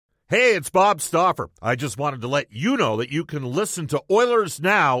Hey, it's Bob Stauffer. I just wanted to let you know that you can listen to Oilers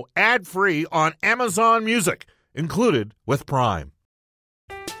Now ad-free on Amazon Music, included with Prime.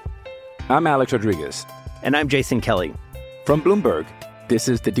 I'm Alex Rodriguez. And I'm Jason Kelly. From Bloomberg, this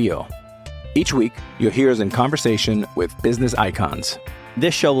is The Deal. Each week, you'll hear us in conversation with business icons.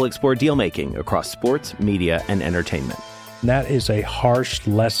 This show will explore deal-making across sports, media, and entertainment. That is a harsh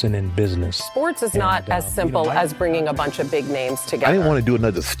lesson in business. Sports is not as simple as bringing a bunch of big names together. I didn't want to do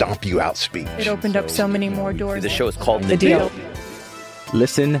another stomp you out speech. It opened up so many more doors. The show is called The Deal.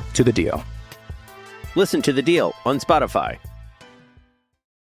 Listen to The Deal. Listen to The Deal on Spotify.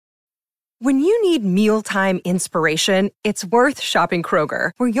 When you need mealtime inspiration, it's worth shopping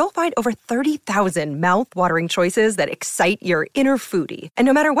Kroger, where you'll find over 30,000 mouth-watering choices that excite your inner foodie. And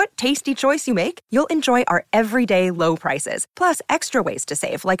no matter what tasty choice you make, you'll enjoy our everyday low prices, plus extra ways to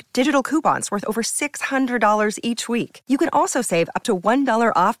save, like digital coupons worth over $600 each week. You can also save up to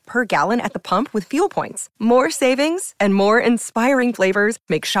 $1 off per gallon at the pump with fuel points. More savings and more inspiring flavors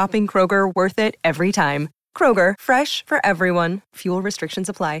make shopping Kroger worth it every time. Kroger, fresh for everyone. Fuel restrictions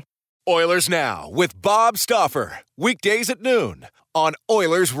apply. Oilers Now with Bob Stauffer. Weekdays at noon on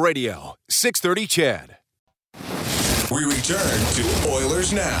Oilers Radio, 630 CHED. We return to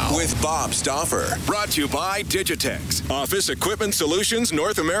Oilers Now with Bob Stauffer. Brought to you by Digitex. Office Equipment Solutions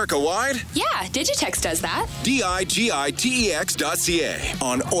North America wide? Yeah, Digitex does that. Digitex.ca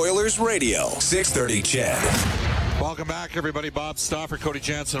on Oilers Radio, 630 CHED. Welcome back, everybody. Bob Stauffer, Cody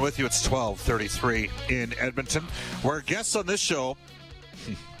Jansen with you. It's 12:33 in Edmonton. Where guests on this show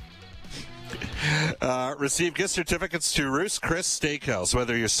receive gift certificates to Ruth's Chris Steakhouse.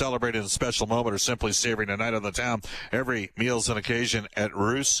 Whether you're celebrating a special moment or simply savoring a night on the town, every meal's an occasion at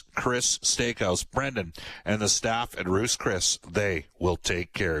Ruth's Chris Steakhouse. Brendan and the staff at Ruth's Chris, they will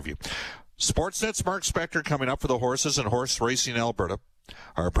take care of you. Sportsnet's Mark Spector coming up for the horses and horse racing Alberta.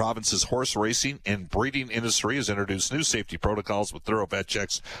 Our province's horse racing and breeding industry has introduced new safety protocols with thorough vet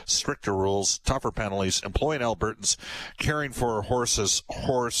checks, stricter rules, tougher penalties, employing Albertans, caring for horses,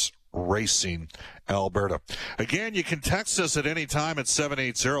 horse racing Alberta. Again, you can text us at any time at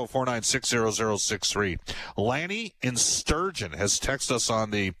 780-496-0063. Lanny in Sturgeon has texted us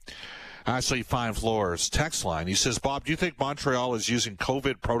on the Ashley Fine Floors text line. He says, Bob, do you think Montreal is using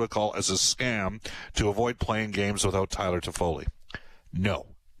COVID protocol as a scam to avoid playing games without Tyler Toffoli? No,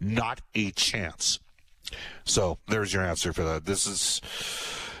 not a chance. So there's your answer for that.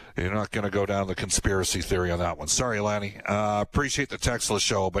 You're not going to go down the conspiracy theory on that one. Sorry, Lanny. Appreciate the textless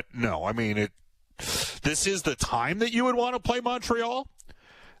show, but no, I mean, this is the time that you would want to play Montreal.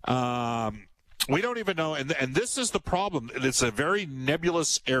 We don't even know, and this is the problem. It's a very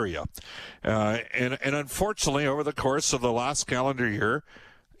nebulous area. And unfortunately, over the course of the last calendar year,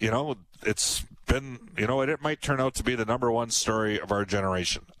 it's been, it might turn out to be the number one story of our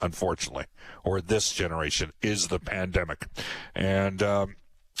generation, unfortunately, or this generation, is the pandemic. And,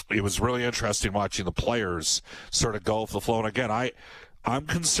 it was really interesting watching the players sort of go with the flow. And again, I'm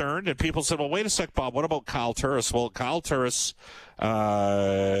concerned, and people said, well, wait a sec, Bob, what about Kyle Turris? Well, Kyle Turris,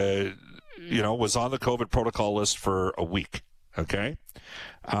 was on the COVID protocol list for a week, okay?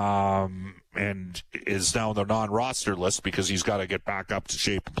 And is now on the non-roster list because he's got to get back up to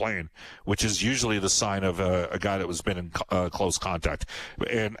shape and playing, which is usually the sign of a guy that was been in close contact.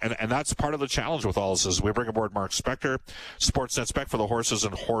 And that's part of the challenge with all this is we bring aboard Mark Spector, Sportsnet Spec for the horses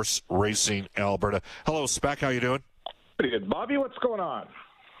and horse racing Alberta. Hello, Spec. How you doing? Pretty good. Bobby, what's going on?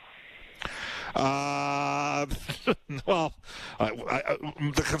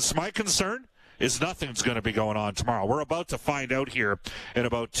 My concern is nothing's going to be going on tomorrow. We're about to find out here in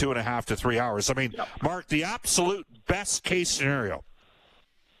about 2.5 to 3 hours. I mean, Mark, the absolute best case scenario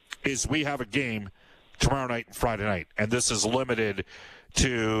is we have a game tomorrow night and Friday night, and this is limited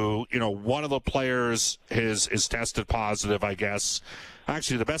to, one of the players is tested positive, I guess.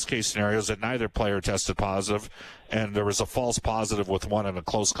 Actually, the best case scenario is that neither player tested positive, and there was a false positive with one and a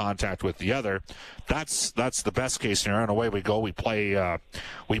close contact with the other. That's the best case scenario. And away we go. We play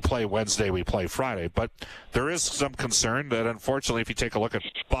Wednesday. We play Friday. But there is some concern that, unfortunately, if you take a look at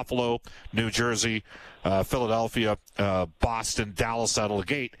Buffalo, New Jersey, Philadelphia, Boston, Dallas out of the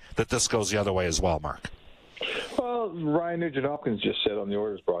gate, that this goes the other way as well, Mark. Well, Ryan Nugent-Hopkins just said on the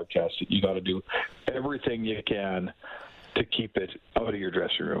Oilers broadcast that you got to do everything you can to keep it out of your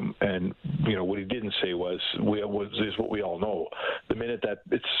dressing room. And what he didn't say is what we all know. The minute that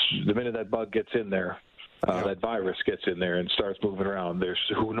bug gets in there, that virus gets in there and starts moving around, there's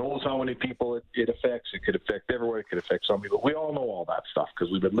who knows how many people it affects. It could affect everyone. It could affect some people. We all know all that stuff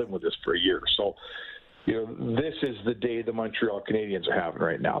because we've been living with this for a year. So this is the day the Montreal Canadiens are having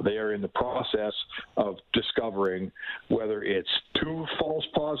right now. They are in the process of discovering whether it's 2 false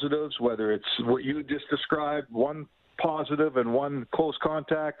positives, whether it's what you just described, 1 positive and 1 close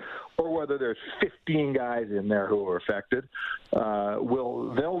contact, or whether there's 15 guys in there who are affected.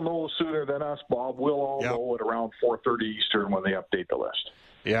 They'll know sooner than us, Bob. We'll all know at around 4:30 Eastern when they update the list.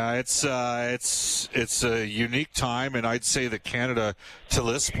 Yeah, it's a unique time, and I'd say that Canada, to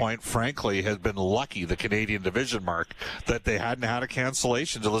this point, frankly, has been lucky, the Canadian division, Mark, that they hadn't had a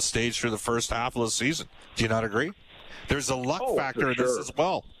cancellation to the stage through the first half of the season. Do you not agree? There's a luck factor in this as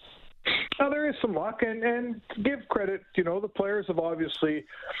well. Now, there is some luck, and give credit, the players have obviously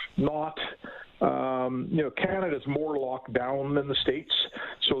not, Canada's more locked down than the States,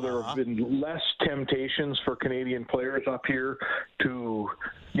 so there have been less temptations for Canadian players up here to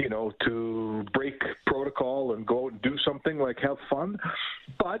break protocol and go out and do something like have fun.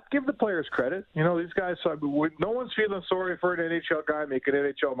 But give the players credit. These guys, no one's feeling sorry for an NHL guy making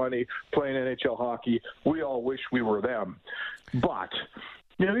NHL money, playing NHL hockey. We all wish we were them. But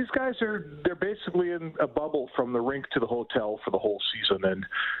these guys they're basically in a bubble from the rink to the hotel for the whole season, and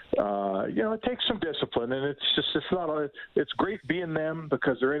it takes some discipline, and it's great being them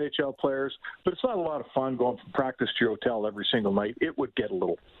because they're NHL players, but it's not a lot of fun going from practice to your hotel every single night. It would get a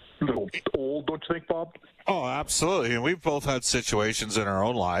little old, don't you think, Bob? Oh, absolutely. And we've both had situations in our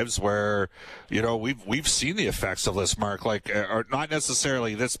own lives where, we've seen the effects of this, Mark, or not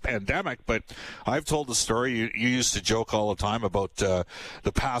necessarily this pandemic, but I've told the story. You used to joke all the time about the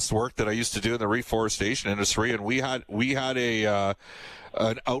past work that I used to do in the reforestation industry, and we had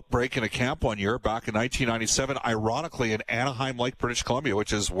an outbreak in a camp one year back in 1997, ironically in Anaheim Lake, British Columbia,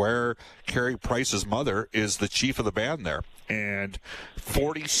 which is where Carey Price's mother is the chief of the band there. And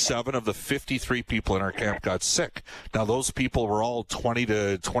 47 of the 53 people in our camp got sick. Now, those people were all 20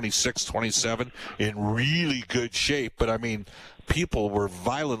 to 26, 27 in really good shape. But, people were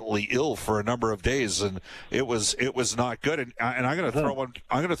violently ill for a number of days, and it was not good. And I'm going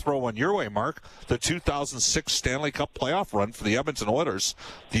to throw one your way, Mark. The 2006 Stanley Cup playoff run for the Edmonton Oilers.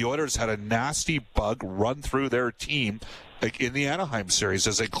 The Oilers had a nasty bug run through their team in the Anaheim series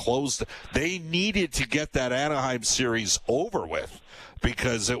as they closed. They needed to get that Anaheim series over with,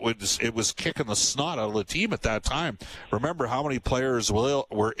 because it was kicking the snot out of the team at that time. Remember how many players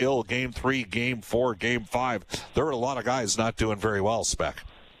were ill Game 3, Game 4, Game 5. There were a lot of guys not doing very well, Spec.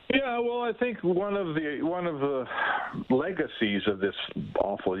 Yeah, well, I think one of the legacies of this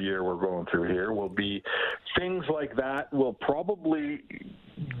awful year we're going through here will be things like that will probably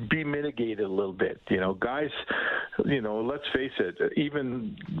be mitigated a little bit. Guys, let's face it,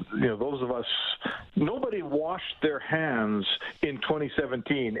 even, those of us, nobody washed their hands in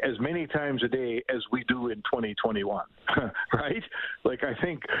 2017 as many times a day as we do in 2021, right? I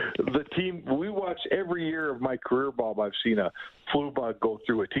think the team, we watch every year of my career, Bob, I've seen a flu bug go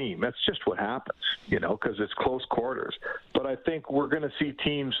through a team. That's just what happens, because it's close quarters. But I think we're going to see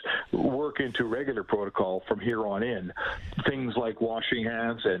teams work into regular protocol from here on in. Things like washing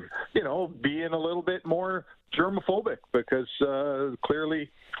hands and, being a little bit more germophobic, because clearly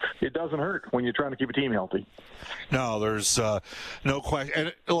it doesn't hurt when you're trying to keep a team healthy. No, there's no question.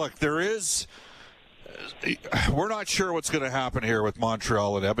 And look, we're not sure what's going to happen here with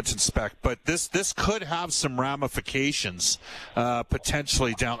Montreal and Edmonton, Spec, but this could have some ramifications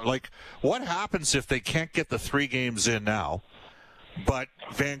potentially down. What happens if they can't get the 3 games in now, but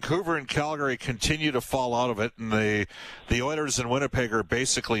Vancouver and Calgary continue to fall out of it, and the Oilers and Winnipeg are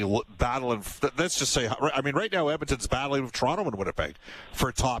basically battling. Let's just say, right now Edmonton's battling with Toronto and Winnipeg for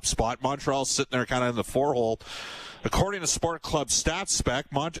a top spot. Montreal's sitting there kind of in the 4-hole. According to Sport Club Stats, Spec,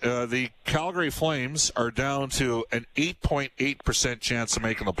 the Calgary Flames are down to an 8.8% chance of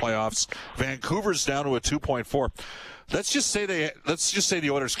making the playoffs. Vancouver's down to a 2.4%. Let's just say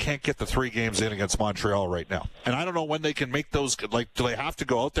the Oilers can't get the 3 games in against Montreal right now, and I don't know when they can make those. Do they have to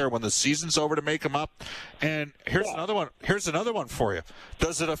go out there when the season's over to make them up? And here's another one. Here's another one for you.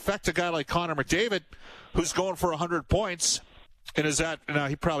 Does it affect a guy like Connor McDavid, who's going for 100 points? And now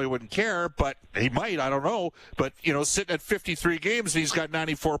he probably wouldn't care, but he might, I don't know. But, sitting at 53 games and he's got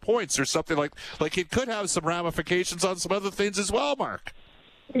 94 points or something like it could have some ramifications on some other things as well, Mark.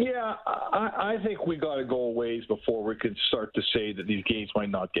 Yeah, I think we got to go a ways before we could start to say that these games might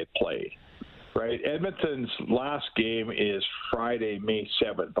not get played. Right? Edmonton's last game is Friday, May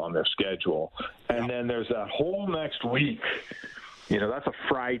 7th on their schedule. And then there's that whole next week. That's a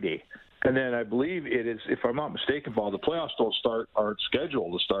Friday. And then I believe it is, if I'm not mistaken, Paul, the playoffs aren't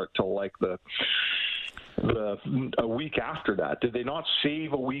scheduled to start till a week after that. Did they not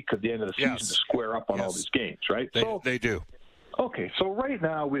save a week at the end of the season to square up on all these games, right? They do. Okay, so right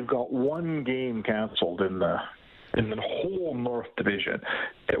now we've got one game canceled in the whole North Division.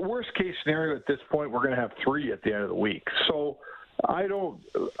 At worst case scenario at this point, we're going to have 3 at the end of the week. So I don't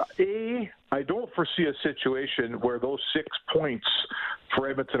foresee a situation where those 6 points for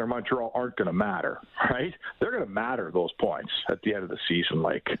Edmonton or Montreal aren't going to matter, right? They're going to matter, those points, at the end of the season.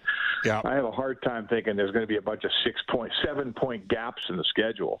 I have a hard time thinking there's going to be a bunch of 7-point gaps in the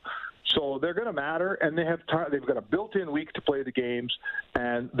schedule. So they're going to matter, and they have time. They've got a built-in week to play the games,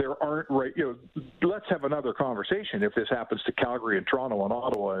 and there aren't let's have another conversation if this happens to Calgary and Toronto and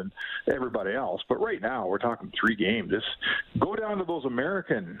Ottawa and everybody else. But right now, we're talking 3 games. Go down to those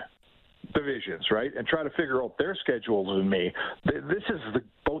American divisions, right, and try to figure out their schedules in May. This is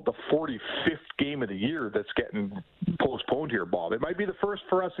about the 45th game of the year that's getting postponed here, Bob. It might be the first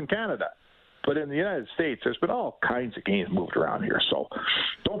for us in Canada. But in the United States, there's been all kinds of games moved around here. So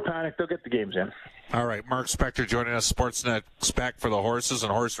don't panic. They'll get the games in. All right. Mark Spector joining us, Sportsnet Spec for the horses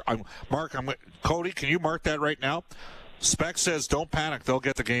and horse. Cody, can you mark that right now? Spec says don't panic. They'll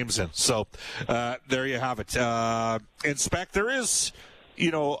get the games in. So there you have it. In Spec, there is,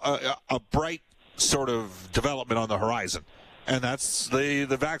 a bright sort of development on the horizon. And that's the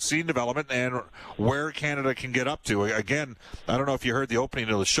vaccine development and where Canada can get up to. Again, I don't know if you heard the opening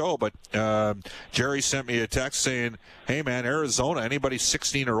of the show, but Jerry sent me a text saying, hey, man, Arizona, anybody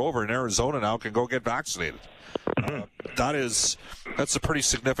 16 or over in Arizona now can go get vaccinated. That's a pretty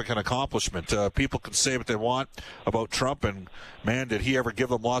significant accomplishment. People can say what they want about Trump, and man, did he ever give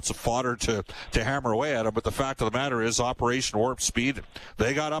them lots of fodder to hammer away at him. But the fact of the matter is, Operation Warp Speed,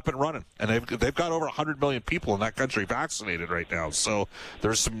 they got up and running, and they've got over 100 million people in that country vaccinated right now. So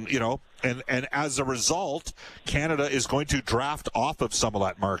there's some, and as a result, Canada is going to draft off of some of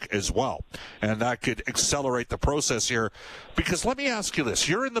that, Mark, as well, and that could accelerate the process here. Because let me ask you this: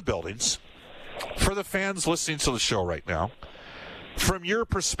 you're in the buildings. For the fans listening to the show right now, from your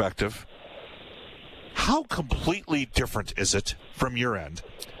perspective, how completely different is it from your end,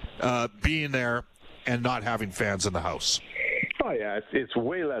 being there and not having fans in the house? Oh, yeah, it's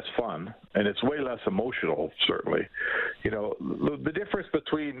way less fun, and it's way less emotional, certainly. The difference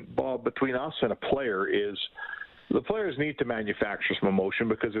between us and a player is the players need to manufacture some emotion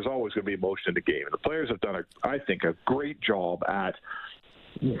because there's always going to be emotion in the game. And the players have done, I think, a great job at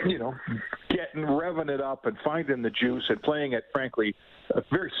revving it up and finding the juice and playing at, frankly, a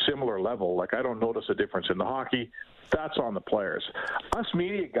very similar level. I don't notice a difference in the hockey. That's on the players. Us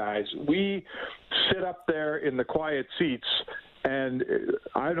media guys, we sit up there in the quiet seats, and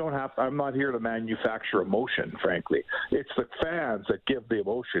I'm not here to manufacture emotion, frankly. It's the fans that give the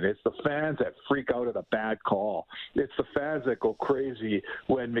emotion. It's the fans that freak out at a bad call. It's the fans that go crazy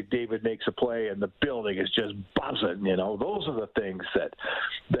when McDavid makes a play and the building is just buzzing. Those are the things that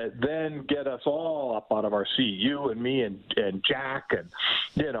then get us all up out of our seat. You and me and Jack and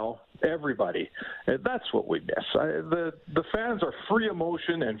everybody. And that's what we miss. The fans are free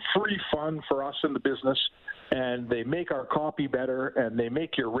emotion and free fun for us in the business. And they make our copy better, and they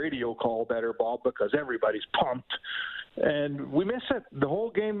make your radio call better, Bob, because everybody's pumped. And we miss it. The whole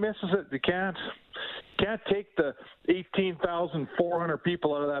game misses it. You can't take the 18,400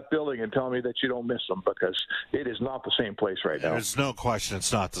 people out of that building and tell me that you don't miss them, because it is not the same place right now. There's no question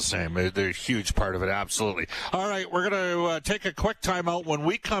it's not the same. They're a huge part of it, absolutely. All right, we're going to take a quick timeout. When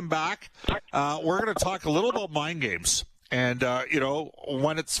we come back, we're going to talk a little about mind games. And,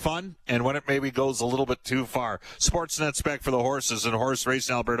 when it's fun and when it maybe goes a little bit too far. Sportsnet Spec for the horses and horse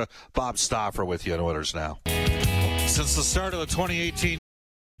racing Alberta. Bob Stauffer with you on Oilers Now. Since the start of the 2018...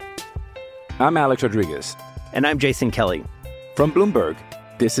 I'm Alex Rodriguez. And I'm Jason Kelly. From Bloomberg,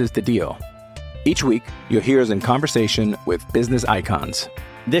 this is The Deal. Each week, you'll hear us in conversation with business icons.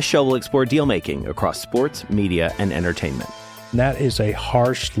 This show will explore deal-making across sports, media, and entertainment. That is a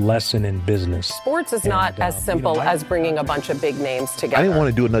harsh lesson in business. Sports is not as simple as bringing a bunch of big names together. I didn't want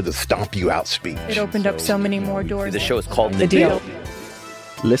to do another stomp you out speech. It opened up so many more doors. The show is called The Deal.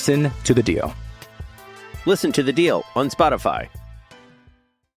 Listen to The Deal. Listen to The Deal on Spotify.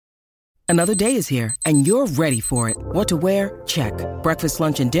 Another day is here, and you're ready for it. What to wear? Check. Breakfast,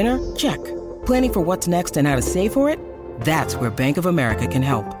 lunch, and dinner? Check. Planning for what's next and how to save for it? That's where Bank of America can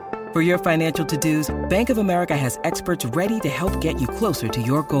help. For your financial to-dos, Bank of America has experts ready to help get you closer to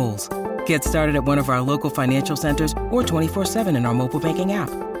your goals. Get started at one of our local financial centers or 24/7 in our mobile banking app.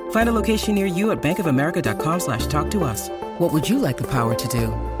 Find a location near you at bankofamerica.com/talktous. What would you like the power to do?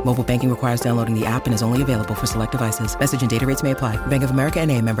 Mobile banking requires downloading the app and is only available for select devices. Message and data rates may apply. Bank of America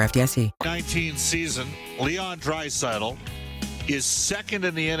N.A., member FDIC. 19th season, Leon Draisaitl is second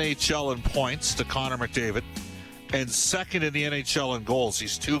in the NHL in points to Connor McDavid, and second in the NHL in goals.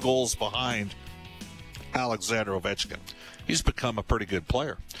 He's 2 goals behind Alexander Ovechkin. He's become a pretty good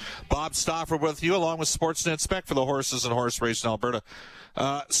player. Bob Stauffer with you, along with Sportsnet Spec for the horses and horse race in Alberta.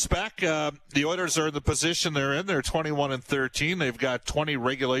 Spec, the Oilers are in the position they're in. They're 21-13. They've got 20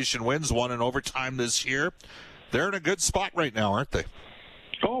 regulation wins, 1 in overtime this year. They're in a good spot right now, aren't they?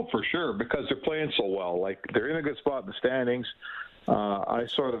 Oh, for sure, because they're playing so well. Like, they're in a good spot in the standings. I'm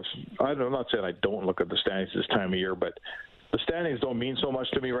not saying I don't look at the standings this time of year, but the standings don't mean so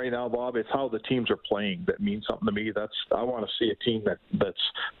much to me right now, Bob. It's how the teams are playing that means something to me. I want to see a team that's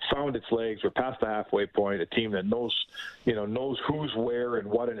found its legs. We're past the halfway point. A team that knows who's where and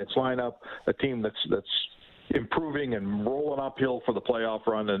what in its lineup. A team that's improving and rolling uphill for the playoff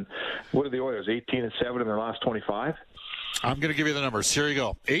run. And what are the Oilers? 18-7 in their last 25. I'm going to give you the numbers. Here you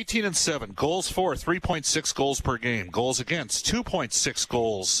go. 18-7. Goals for 3.6 goals per game. Goals against 2.6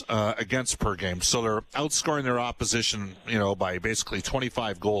 goals against per game. So they're outscoring their opposition, by basically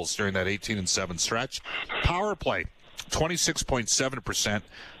 25 goals during that 18-7 stretch. Power play, 26.7%.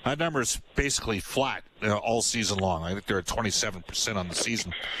 That number's basically flat all season long. I think they're at 27% on the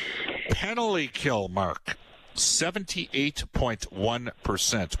season. Penalty kill, Mark.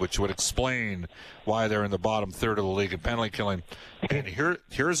 78.1%, which would explain why they're in the bottom third of the league in penalty killing. And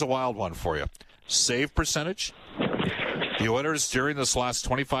here's a wild one for you. Save percentage. The Oilers during this last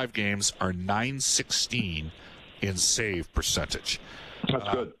 25 games are .916 in save percentage. That's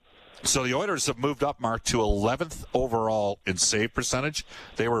good. So the Oilers have moved up, Mark, to 11th overall in save percentage.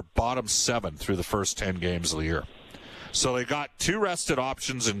 They were bottom 7 through the first 10 games of the year. So they got 2 rested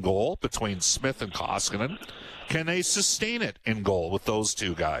options in goal between Smith and Koskinen. Can they sustain it in goal with those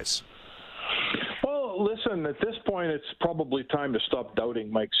 2 guys? Well, listen, at this point, it's probably time to stop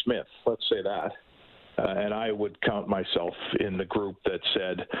doubting Mike Smith. Let's say that. And I would count myself in the group that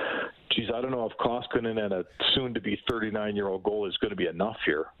said, geez, I don't know if Koskinen and a soon-to-be 39-year-old goal is going to be enough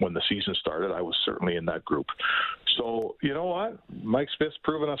here when the season started. I was certainly in that group. So, you know what? Mike Smith's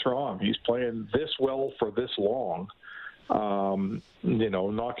proven us wrong. He's playing this well for this long.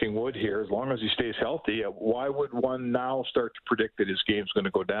 Knocking wood here, as long as he stays healthy, why would one now start to predict that his game's going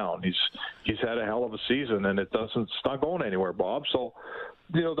to go down? He's had a hell of a season, and it's not going anywhere, Bob. So,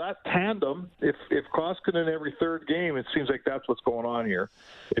 that tandem, if Koskinen every third game, it seems like that's what's going on here.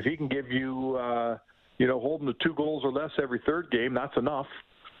 If he can give you, holding the 2 goals or less every third game, that's enough.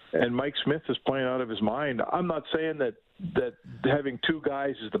 And Mike Smith is playing out of his mind. I'm not saying that having 2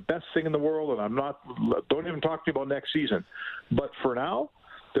 guys is the best thing in the world, and don't even talk to me about next season. But for now,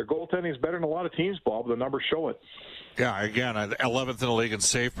 their goaltending is better than a lot of teams, Bob. The numbers show it. Yeah, again, 11th in the league in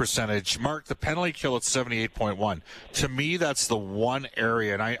save percentage. Mark, the penalty kill at 78.1. To me, that's the one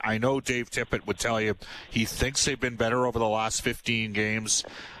area, and I know Dave Tippett would tell you he thinks they've been better over the last 15 games.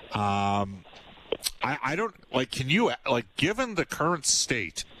 I don't, can you, given the current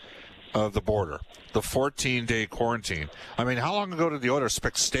state of the border, the 14-day quarantine. I mean, how long ago did the Oilers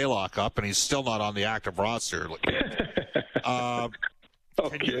pick Stalock up, and he's still not on the active roster?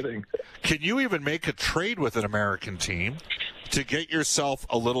 Kidding. Can you even make a trade with an American team to get yourself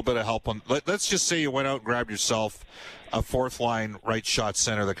a little bit of help? Let's just say you went out and grabbed yourself a 4th-line right shot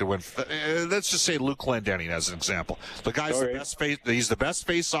center that could win. Let's just say Luke Glendening as an example. The guy's the best he's the best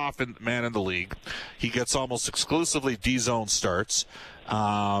face-off man in the league. He gets almost exclusively D-zone starts.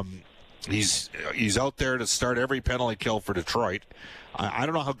 He's out there to start every penalty kill for Detroit. I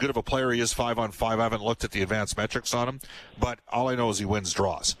don't know how good of a player he is 5-on-5. I haven't looked at the advanced metrics on him, but all I know is he wins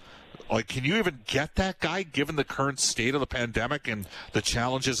draws. Can you even get that guy given the current state of the pandemic and the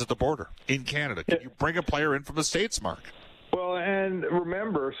challenges at the border in Canada? Can you bring a player in from the States, Mark? Well, and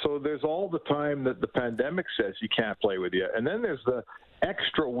remember, so there's all the time that the pandemic says you can't play with you, and then there's the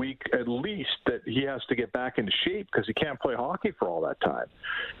extra week at least that he has to get back into shape because he can't play hockey for all that time.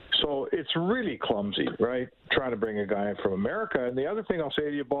 So it's really clumsy, right, trying to bring a guy in from America. And the other thing I'll say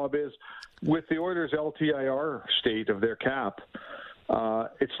to you, Bob, is with the Oilers' LTIR state of their cap,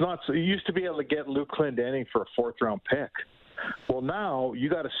 it's not so. You used to be able to get Luke Glendening for a 4th-round pick. Well, now you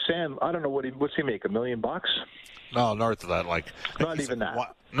got to send. I don't know what's he make, $1 million? No, north of that. Not even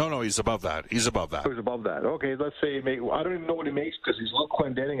that. No, he's above that. He's above that. He's above that. Okay, let's say I don't even know what he makes because he's Luke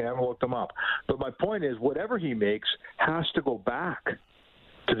Glendening and I haven't looked him up. But my point is, whatever he makes has to go back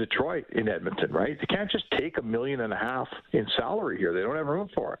to Detroit in Edmonton, right? They can't just take $1.5 million in salary here. They don't have room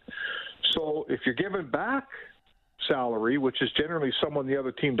for it. So if you're giving back salary, which is generally someone the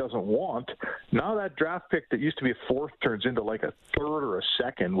other team doesn't want, now that draft pick that used to be a 4th turns into a 3rd or a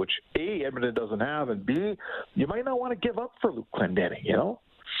 2nd, which A, Edmonton doesn't have, and B, you might not want to give up for Luke Glendening,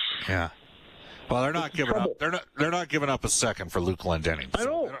 Yeah. Well, they're not giving up. They're not giving up a second for Luke Glendening. I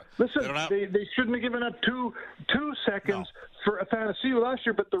know. Listen, they shouldn't have given up two seconds for a fantasy last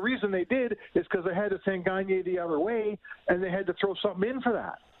year. But the reason they did is because they had to send Gagne the other way, and they had to throw something in for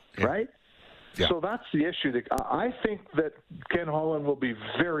that, right? Yeah. So that's the issue. I think that Ken Holland will be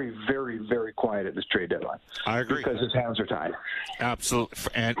very, very, very quiet at this trade deadline. I agree. Because his hands are tied. Absolutely.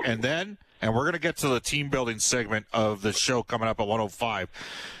 And we're going to get to the team building segment of the show coming up at 1:05,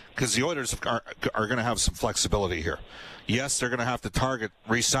 because the Oilers are going to have some flexibility here. Yes, they're going to have to target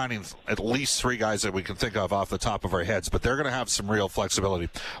re-signing at least 3 guys that we can think of off the top of our heads, but they're going to have some real flexibility.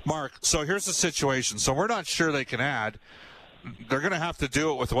 Mark, so here's the situation. So we're not sure they can add. They're going to have to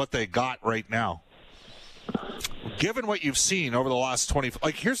do it with what they got right now. Given what you've seen over the last 20,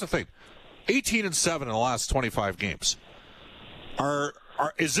 here's the thing, 18-7 in the last 25 games.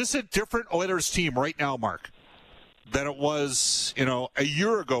 Is this a different Oilers team right now, Mark, than it was, a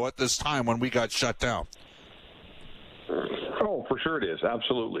year ago at this time when we got shut down? Oh, for sure it is,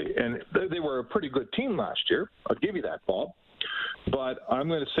 absolutely. And they were a pretty good team last year. I'll give you that, Bob. But I'm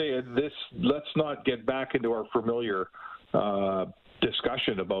going to say this: let's not get back into our familiar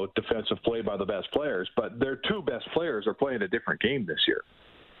discussion about defensive play by the best players, but their 2 best players are playing a different game this year.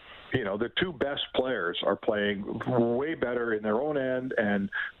 Their 2 best players are playing way better in their own end and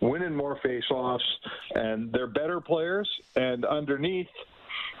winning more face-offs, and they're better players. And underneath,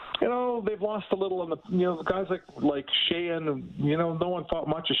 they've lost a little on the guys like Sheahan. No one thought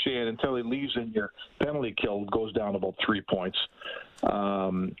much of Sheahan until he leaves in your penalty kill, goes down about 3 points.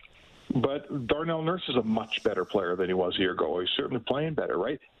 But Darnell Nurse is a much better player than he was a year ago. He's certainly playing better,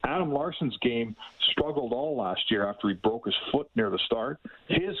 right? Adam Larsson's game struggled all last year after he broke his foot near the start.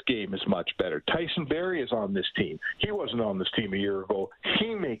 His game is much better. Tyson Barrie is on this team. He wasn't on this team a year ago.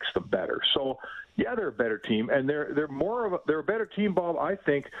 He makes them better. So, yeah, they're a better team, and they're a better team, Bob, I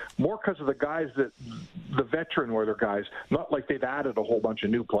think, more because of the guys that the veteran Oiler guys, not like they've added a whole bunch of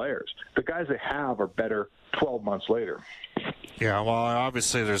new players. The guys they have are better 12 months later. Yeah, well,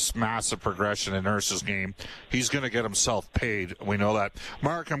 obviously there's massive progression in Nurse's game. He's going to get himself paid. We know that.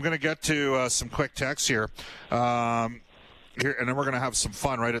 Mark, I'm going to get to some quick texts here. Here, and then we're going to have some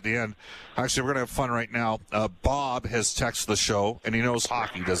fun right at the end. Actually, we're going to have fun right now. Bob has texted the show, and he knows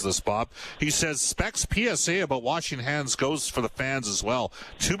hockey does this, Bob. He says, Specs PSA about washing hands goes for the fans as well.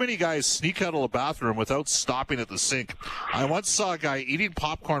 Too many guys sneak out of the bathroom without stopping at the sink. I once saw a guy eating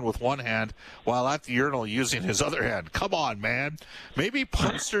popcorn with one hand while at the urinal using his other hand. Come on, man. Maybe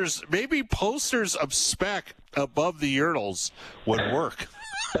posters of Spec above the urinals would work.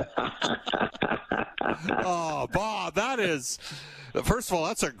 Oh, Bob, first of all,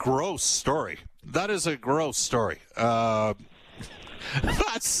 that's a gross story. That is a gross story. That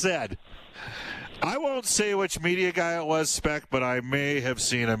said, I won't say which media guy it was, Spec, but I may have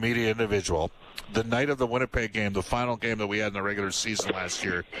seen a media individual the night of the Winnipeg game, the final game that we had in the regular season last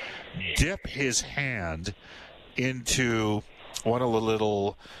year, dip his hand into one of the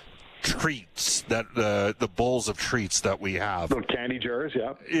little treats that the bowls of treats that we have. Little candy jars,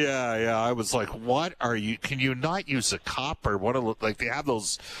 yeah. Yeah. I was like, what are you? Can you not use a cup or what? They have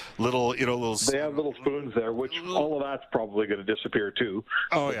those little, They have little spoons there, which all of that's probably going to disappear too.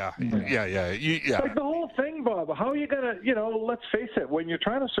 Oh yeah. Like the whole thing, Bob. How are you gonna? Let's face it. When you're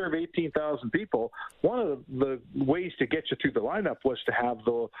trying to serve 18,000 people, one of the ways to get you through the lineup was to have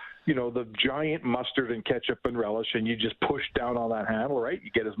the giant mustard and ketchup and relish, and you just push down on that handle, right? You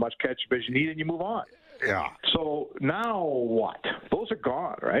get as much ketchup as you need, and you move on. Yeah. So now what? Those are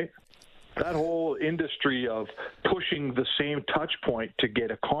gone, right? That whole industry of pushing the same touch point to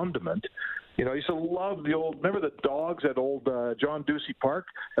get a condiment. I used to love remember the dogs at old John Ducey Park?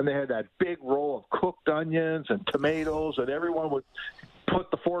 And they had that big roll of cooked onions and tomatoes, and everyone would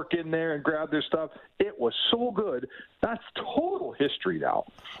put the fork in there and grab their stuff. It was so good. That's total history now.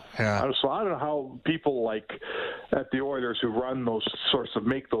 Yeah. So I don't know how people like at the Oilers who run those sorts of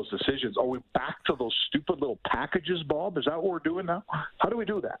make those decisions. Are we back to those stupid little packages, Bob? Is that what we're doing now? How do we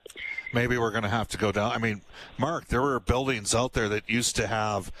do that? Maybe we're going to have to go down. I mean, Mark, there were buildings out there that used to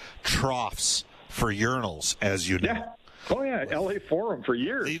have troughs for urinals, as you know. Yeah. Oh, yeah, LA Forum for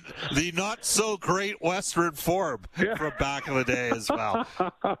years. The not-so-great Western Forum from back in the day as well.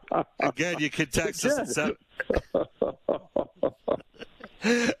 Again, you can text us at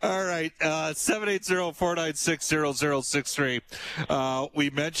All right, 780-496-0063. We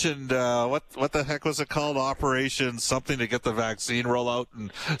mentioned, what the heck was it called? Operation something to get the vaccine rollout.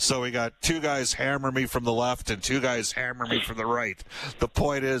 And so we got 2 guys hammer me from the left and 2 guys hammer me from the right. The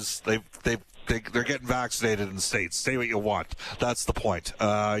point is they've They're getting vaccinated in the States. Say what you want. That's the point.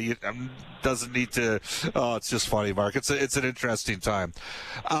 Doesn't need to. Oh, it's just funny, Mark. It's an interesting time.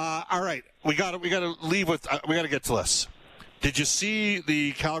 All right, we got to leave with. We got to get to this. Did you see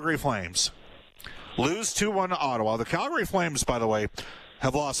the Calgary Flames lose 2-1 to Ottawa? The Calgary Flames, by the way,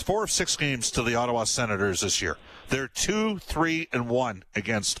 have lost 4 of 6 games to the Ottawa Senators this year. They're 2-3-1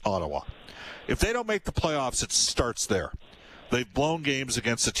 against Ottawa. If they don't make the playoffs, it starts there. They've blown games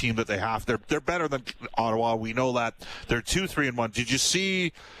against a team that they have. They're better than Ottawa. We know that. They're 2-3-1. Did you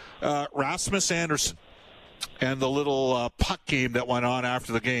see Rasmus Anderson and the little puck game that went on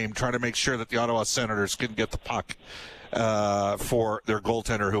after the game, trying to make sure that the Ottawa Senators couldn't get the puck for their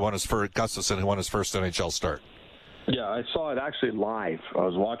goaltender who won his first, Gustafsson, who won his first NHL start? Yeah, I saw it actually live. I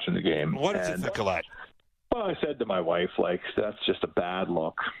was watching the game. What did you think of that? Well, I said to my wife, that's just a bad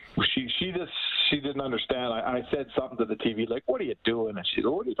look. She didn't understand. I said something to the TV, what are you doing? And she said,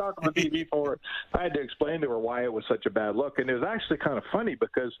 what are you talking to the TV for? I had to explain to her why it was such a bad look. And it was actually kind of funny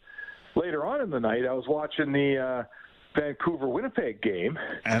because later on in the night, I was watching the Vancouver-Winnipeg game.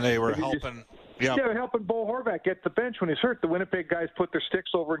 And they were helping. Yeah, they were helping Bo Horvat get the bench when he's hurt. The Winnipeg guys put their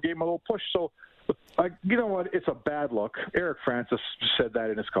sticks over and gave him a little push. So, you know what? It's a bad look. Eric Francis said that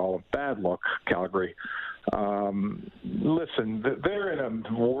in his column. Bad look, Calgary. Listen, they're in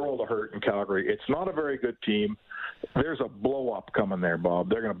a world of hurt in Calgary. It's not a very good team. There's a blow-up coming there, Bob.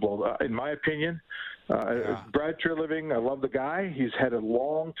 They're going to blow in my opinion. Brad Treliving, I love the guy. He's had a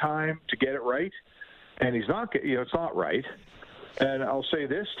long time to get it right, and he's not. It's not right. And I'll say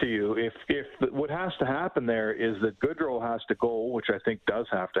this to you: if what has to happen there is that Goodrow has to go, which I think does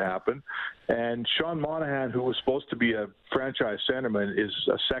have to happen, and Sean Monahan, who was supposed to be a franchise centerman, is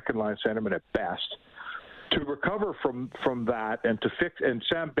a second-line centerman at best. To recover from that and to fix, and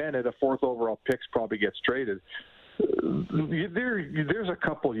Sam Bennett, a 4th overall pick, probably gets traded. There's a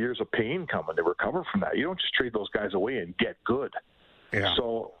couple years of pain coming to recover from that. You don't just trade those guys away and get good. Yeah.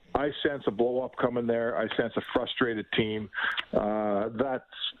 So I sense a blow-up coming there. I sense a frustrated team. That's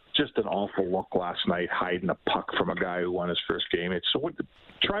just an awful look last night, hiding a puck from a guy who won his first game.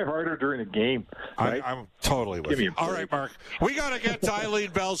 Try harder during a game. Right? I'm totally with you. All right, Mark. We got to get to Eileen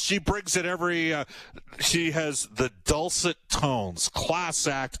Bell. She brings it every she has the dulcet tones. Class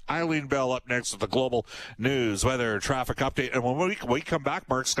act. Eileen Bell up next with the Global News Weather Traffic Update. And when we come back,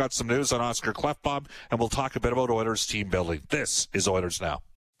 Mark's got some news on Oscar Klefbom, and we'll talk a bit about Oilers team building. This is Oilers Now.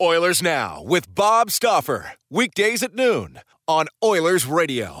 Oilers Now with Bob Stauffer. Weekdays at noon on Oilers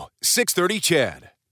Radio, 630 CHED.